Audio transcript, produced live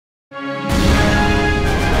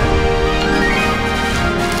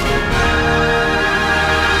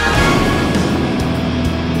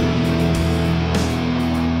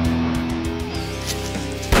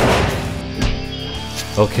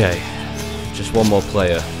Okay, just one more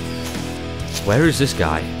player. Where is this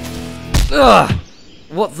guy? Ugh!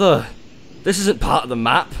 What the? This isn't part of the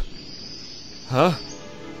map. Huh?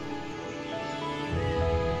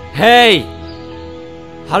 Hey!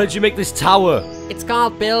 How did you make this tower? It's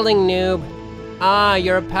called building, noob. Ah,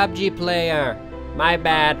 you're a PUBG player. My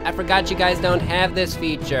bad, I forgot you guys don't have this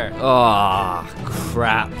feature. Ah,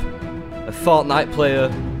 crap. A Fortnite player?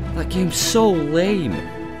 That game's so lame.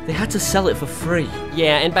 They had to sell it for free.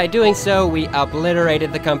 Yeah, and by doing so, we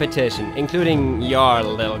obliterated the competition, including your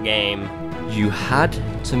little game. You had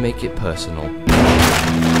to make it personal.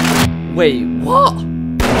 Wait, what?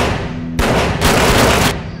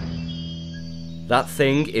 That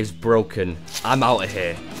thing is broken. I'm out of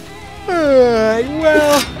here. I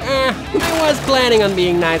was planning on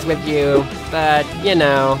being nice with you, but, you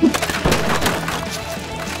know.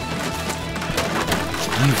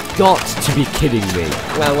 You've got to be kidding me.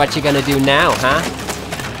 Well, what you gonna do now, huh?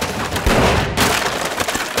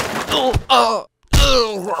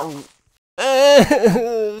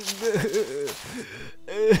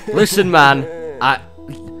 Listen, man, I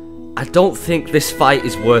don't think this fight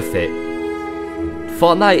is worth it.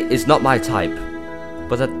 Fortnite is not my type,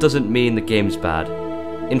 but that doesn't mean the game's bad.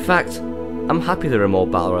 In fact, I'm happy there are more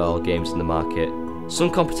Battle Royale games in the market.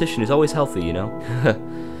 Some competition is always healthy, you know?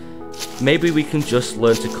 Maybe we can just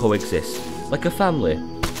learn to coexist, like a family.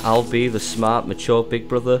 I'll be the smart, mature big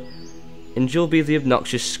brother, and you'll be the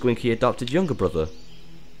obnoxious, squinky adopted younger brother.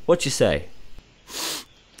 What you say?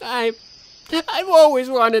 I've always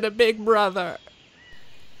wanted a big brother.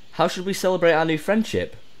 How should we celebrate our new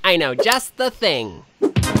friendship? I know just the thing.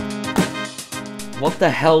 What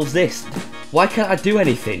the hell's this? Why can't I do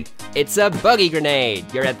anything? It's a boogie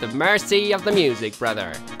grenade. You're at the mercy of the music,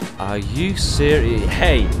 brother. Are you serious?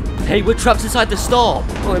 Hey, we're trapped inside the storm.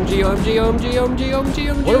 OMG, OMG, OMG, OMG, OMG,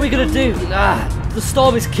 OMG. What are we gonna do? The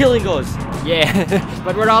storm is killing us. Yeah,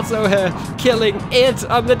 but we're also killing it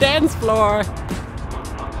on the dance floor.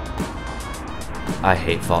 I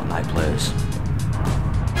hate Fortnite players.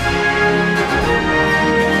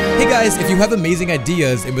 Hey guys, if you have amazing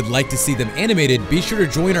ideas and would like to see them animated, be sure to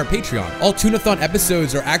join our Patreon. All Toon-a-thon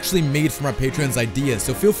episodes are actually made from our Patreon's ideas,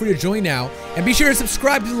 so feel free to join now, and be sure to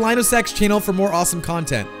subscribe to the Lyosacks channel for more awesome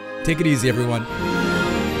content. Take it easy, everyone.